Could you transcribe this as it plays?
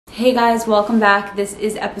Hey guys, welcome back. This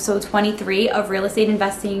is episode 23 of Real Estate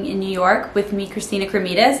Investing in New York with me, Christina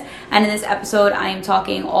Cremidas. And in this episode, I am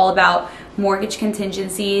talking all about mortgage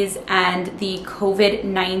contingencies and the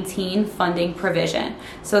COVID-19 funding provision.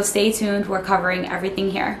 So stay tuned, we're covering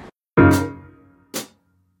everything here.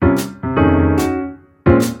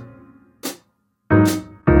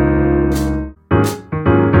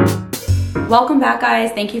 Welcome back,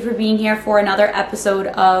 guys. Thank you for being here for another episode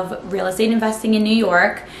of Real Estate Investing in New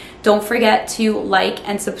York. Don't forget to like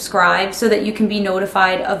and subscribe so that you can be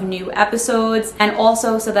notified of new episodes, and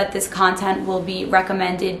also so that this content will be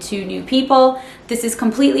recommended to new people. This is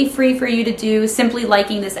completely free for you to do, simply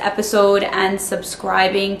liking this episode and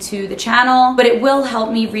subscribing to the channel, but it will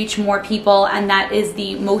help me reach more people, and that is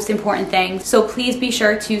the most important thing. So please be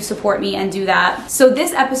sure to support me and do that. So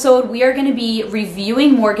this episode, we are going to be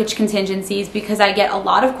reviewing mortgage contingencies because I get a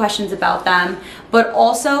lot of questions about them, but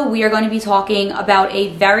also we are going to be talking about a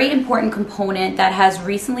very important component that has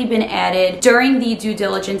recently been added during the due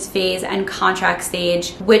diligence phase and contract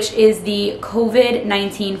stage, which is the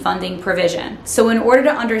COVID-19 funding provision. So in order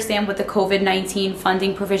to understand what the COVID-19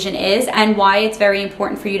 funding provision is and why it's very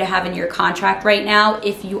important for you to have in your contract right now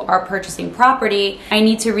if you are purchasing property, I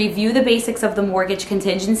need to review the basics of the mortgage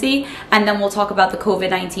contingency, and then we'll talk about the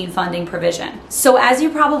COVID-19 funding provision. So as you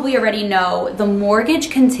probably already know, the mortgage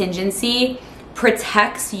contingency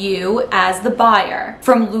protects you as the buyer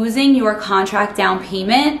from losing your contract down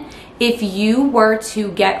payment if you were to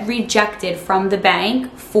get rejected from the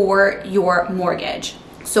bank for your mortgage.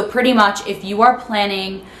 So pretty much if you are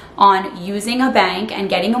planning on using a bank and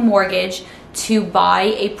getting a mortgage to buy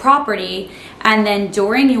a property, and then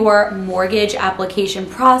during your mortgage application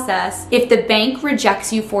process, if the bank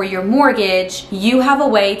rejects you for your mortgage, you have a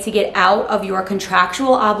way to get out of your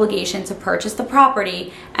contractual obligation to purchase the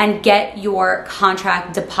property and get your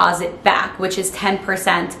contract deposit back, which is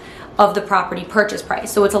 10% of the property purchase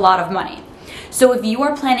price. So it's a lot of money. So if you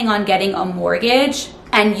are planning on getting a mortgage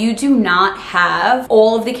and you do not have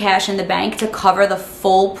all of the cash in the bank to cover the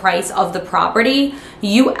full price of the property,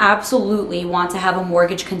 you absolutely want to have a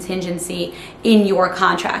mortgage contingency in your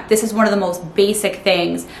contract. This is one of the most basic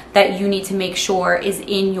things that you need to make sure is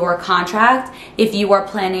in your contract if you are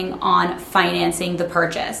planning on financing the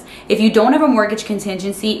purchase. If you don't have a mortgage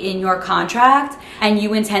contingency in your contract and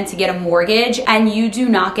you intend to get a mortgage and you do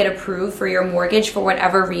not get approved for your mortgage for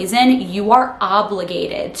whatever reason, you are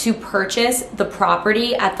obligated to purchase the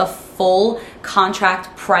property at the full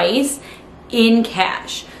contract price in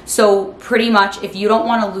cash. So pretty much if you don't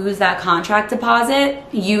want to lose that contract deposit,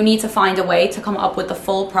 you need to find a way to come up with the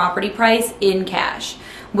full property price in cash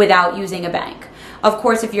without using a bank. Of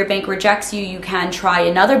course, if your bank rejects you, you can try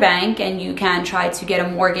another bank and you can try to get a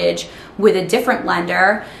mortgage with a different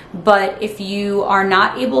lender. But if you are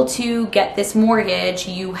not able to get this mortgage,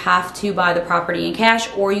 you have to buy the property in cash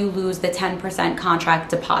or you lose the 10%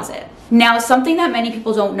 contract deposit. Now, something that many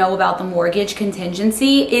people don't know about the mortgage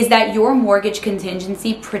contingency is that your mortgage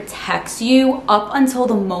contingency protects you up until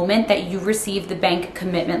the moment that you receive the bank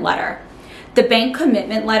commitment letter. The bank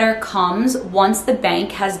commitment letter comes once the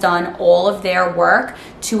bank has done all of their work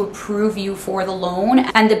to approve you for the loan,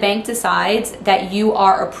 and the bank decides that you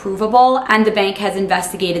are approvable, and the bank has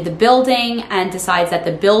investigated the building and decides that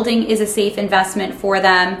the building is a safe investment for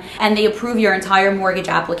them, and they approve your entire mortgage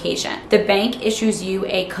application. The bank issues you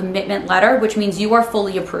a commitment letter, which means you are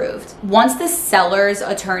fully approved. Once the seller's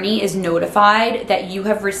attorney is notified that you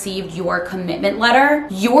have received your commitment letter,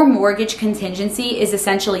 your mortgage contingency is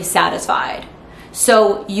essentially satisfied.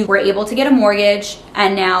 So you were able to get a mortgage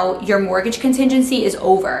and now your mortgage contingency is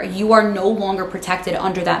over. You are no longer protected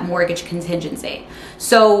under that mortgage contingency.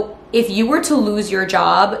 So if you were to lose your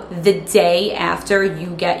job the day after you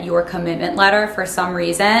get your commitment letter for some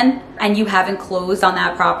reason and you haven't closed on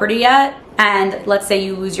that property yet, and let's say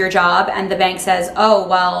you lose your job and the bank says, oh,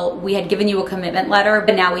 well, we had given you a commitment letter,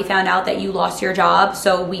 but now we found out that you lost your job,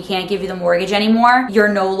 so we can't give you the mortgage anymore, you're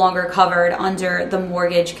no longer covered under the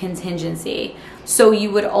mortgage contingency. So you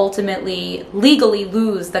would ultimately legally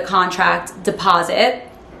lose the contract deposit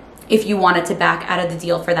if you wanted to back out of the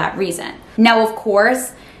deal for that reason. Now, of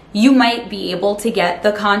course, you might be able to get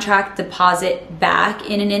the contract deposit back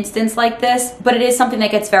in an instance like this, but it is something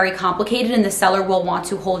that gets very complicated and the seller will want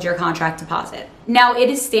to hold your contract deposit. Now, it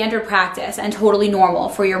is standard practice and totally normal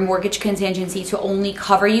for your mortgage contingency to only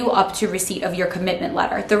cover you up to receipt of your commitment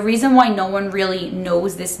letter. The reason why no one really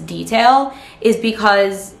knows this detail is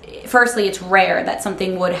because firstly, it's rare that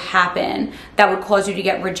something would happen that would cause you to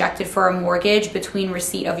get rejected for a mortgage between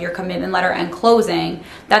receipt of your commitment letter and closing.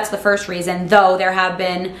 That's the first reason, though there have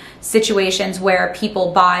been situations where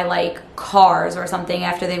people buy like cars or something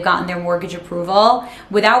after they've gotten their mortgage approval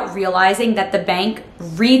without realizing that the bank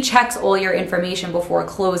rechecks all your information before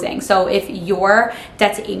closing. So if your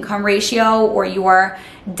debt to income ratio or your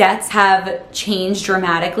debts have changed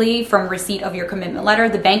dramatically from receipt of your commitment letter,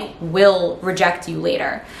 the bank will reject you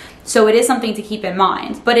later. So it is something to keep in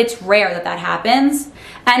mind, but it's rare that that happens.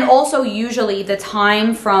 And also usually the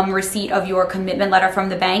time from receipt of your commitment letter from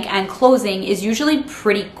the bank and closing is usually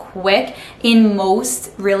pretty quick in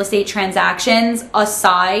most real estate transactions,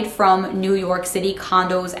 aside from New York City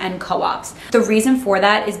condos and co-ops. The reason for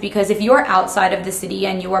that is because if you're outside of the city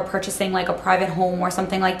and you are purchasing like a private home or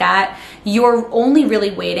something like that, you're only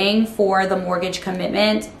really waiting for the mortgage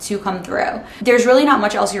commitment to come through. There's really not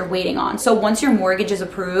much else you're waiting on. So once your mortgage is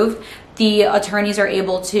approved, the attorneys are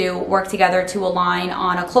able to work together to align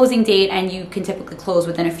on a closing date, and you can typically close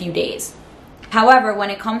within a few days. However, when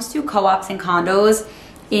it comes to co-ops and condos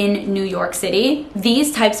in New York City,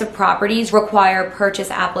 these types of properties require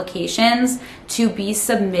purchase applications to be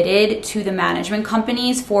submitted to the management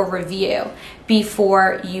companies for review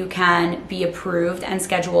before you can be approved and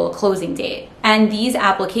schedule a closing date. And these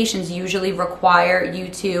applications usually require you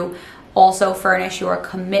to also furnish your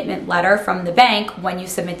commitment letter from the bank when you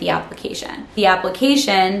submit the application. The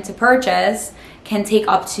application to purchase can take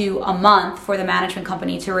up to a month for the management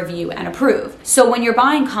company to review and approve. So when you're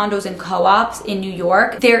buying condos and co-ops in New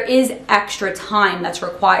York, there is extra time that's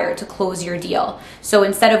required to close your deal. So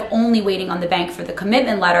instead of only waiting on the bank for the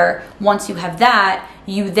commitment letter, once you have that,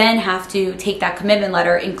 you then have to take that commitment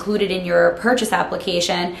letter, include it in your purchase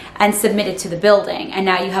application, and submit it to the building. And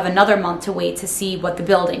now you have another month to wait to see what the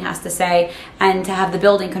building has to say and to have the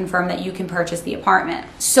building confirm that you can purchase the apartment.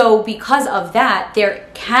 So because of that, there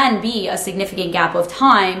can be a significant gap of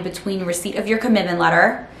time between receipt of your commitment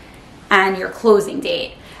letter and your closing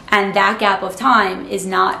date. And that gap of time is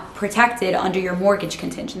not protected under your mortgage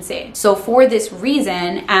contingency. So for this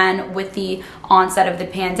reason, and with the onset of the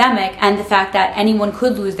pandemic and the fact that anyone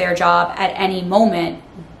could lose their job at any moment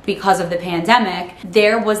because of the pandemic,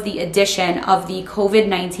 there was the addition of the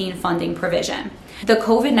COVID-19 funding provision. The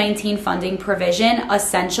COVID-19 funding provision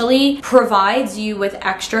essentially provides you with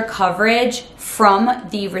extra coverage from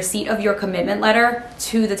the receipt of your commitment letter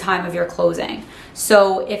to the time of your closing.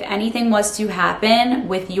 So if anything was to happen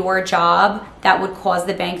with your job that would cause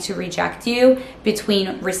the bank to reject you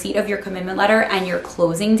between receipt of your commitment letter and your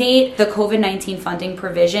closing date, the COVID-19 funding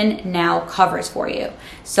provision now covers for you.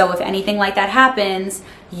 So if anything like that happens,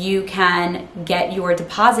 you can get your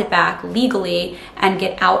deposit back legally and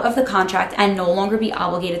get out of the contract and no longer be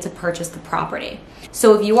obligated to purchase the property.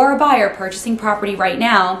 So if you are a buyer purchasing property right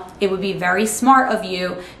now, it would be very smart of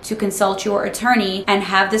you to consult your attorney and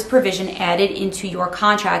have this provision added into your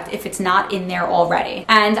contract if it's not in there already.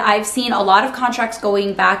 And I've seen a lot of contracts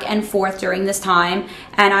going back and forth during this time,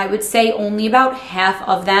 and I would say only about half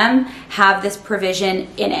of them have this provision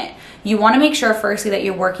in it. You want to make sure firstly that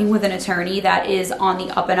you're working with an attorney that is on the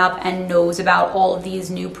up and up and knows about all of these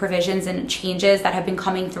new provisions and changes that have been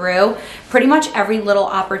coming through. Pretty much every little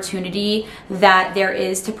opportunity that there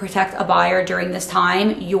is to protect a buyer during this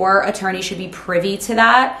time, your attorney should be privy to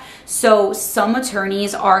that. So some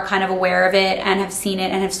attorneys are kind of aware of it and have seen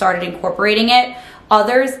it and have started incorporating it.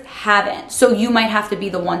 Others haven't. So you might have to be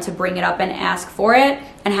the one to bring it up and ask for it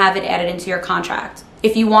and have it added into your contract.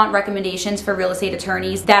 If you want recommendations for real estate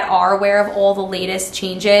attorneys that are aware of all the latest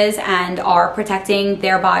changes and are protecting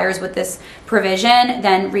their buyers with this provision,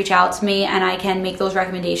 then reach out to me and I can make those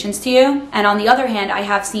recommendations to you. And on the other hand, I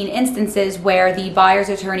have seen instances where the buyer's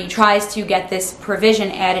attorney tries to get this provision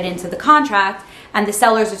added into the contract and the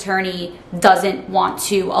seller's attorney doesn't want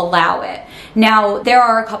to allow it. Now, there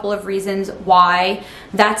are a couple of reasons why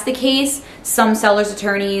that's the case. Some seller's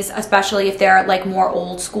attorneys, especially if they're like more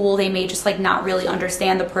old school, they may just like not really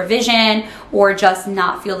understand the provision or just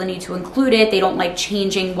not feel the need to include it. They don't like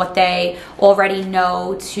changing what they already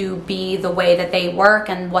know to be the way that they work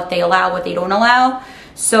and what they allow, what they don't allow.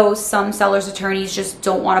 So some sellers' attorneys just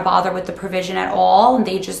don't want to bother with the provision at all, and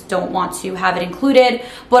they just don't want to have it included.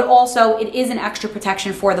 But also, it is an extra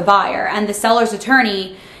protection for the buyer, and the seller's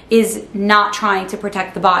attorney is not trying to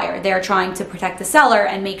protect the buyer. They're trying to protect the seller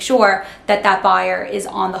and make sure that that buyer is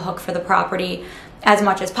on the hook for the property as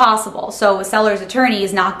much as possible. So a seller's attorney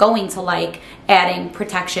is not going to like adding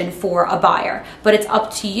protection for a buyer, but it's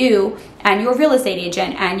up to you and your real estate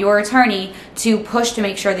agent and your attorney to push to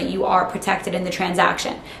make sure that you are protected in the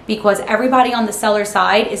transaction, because everybody on the seller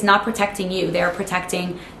side is not protecting you. They're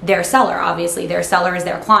protecting their seller. Obviously, their seller is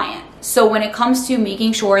their client. So when it comes to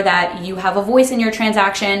making sure that you have a voice in your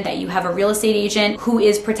transaction, that you have a real estate agent who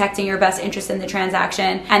is protecting your best interest in the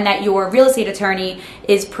transaction, and that your real estate attorney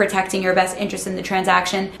is protecting your best interest in the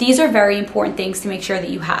transaction, these are very important things to make sure that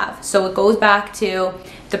you have. So it goes back to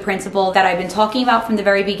the principle that I've been talking about from the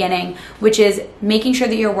very beginning, which is making sure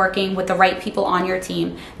that you're working with the right people on your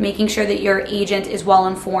team, making sure that your agent is well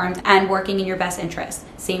informed and working in your best interest.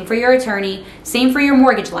 Same for your attorney, same for your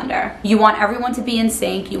mortgage lender. You want everyone to be in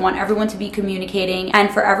sync, you want everyone to be communicating, and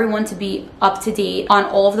for everyone to be up to date on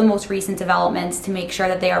all of the most recent developments to make sure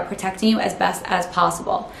that they are protecting you as best as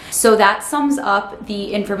possible. So that sums up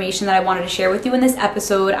the information that I wanted to share with you in this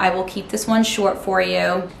episode. I will keep this one short for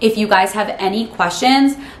you. If you guys have any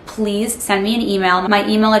questions, please send me an email. My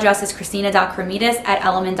email address is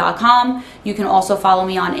christina.cremidas@element.com. You can also follow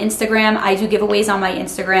me on Instagram. I do giveaways on my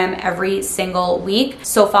Instagram every single week.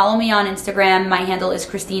 So follow me on Instagram. My handle is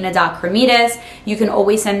christina.cremidas. You can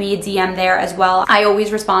always send me a DM there as well. I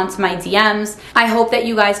always respond to my DMs. I hope that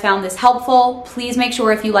you guys found this helpful. Please make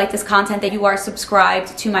sure if you like this content that you are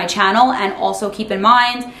subscribed to my channel, and also keep in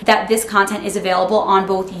mind that this content is available on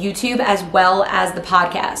both YouTube as well as the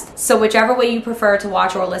podcast. So whichever way you prefer to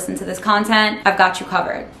watch or listen to this content, I've got you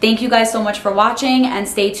covered. Thank you guys so much for watching, and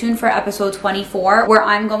stay tuned for episode 24, where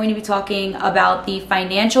I'm going to be talking about the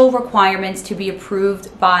financial requirements to be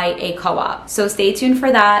approved by a co-op. So stay tuned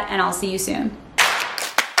for that, and I'll see you soon.